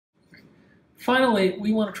finally,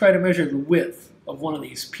 we want to try to measure the width of one of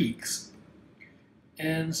these peaks.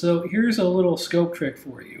 And so here's a little scope trick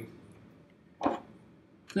for you.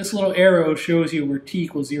 This little arrow shows you where t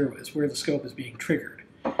equals 0 is, where the scope is being triggered.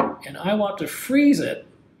 And I want to freeze it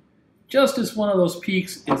just as one of those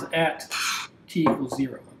peaks is at t equals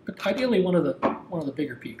 0. But ideally one of the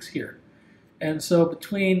bigger peaks here. And so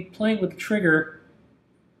between playing with the trigger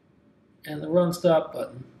and the run stop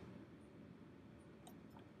button,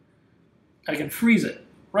 I can freeze it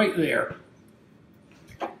right there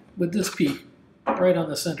with this peak right on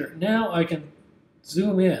the center. Now I can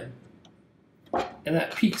zoom in and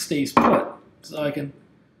that peak stays put. So I can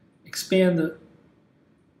expand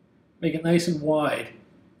make it nice and wide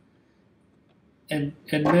and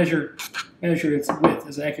measure its width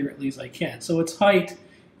as accurately as I can. So its height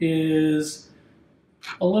is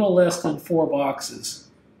a little less than 4 boxes.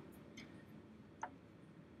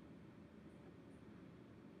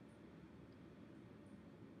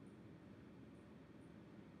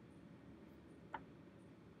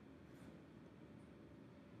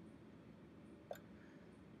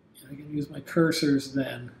 I can use my cursors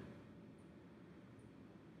then.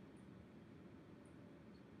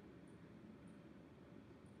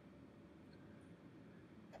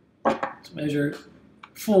 To measure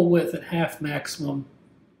full width at half maximum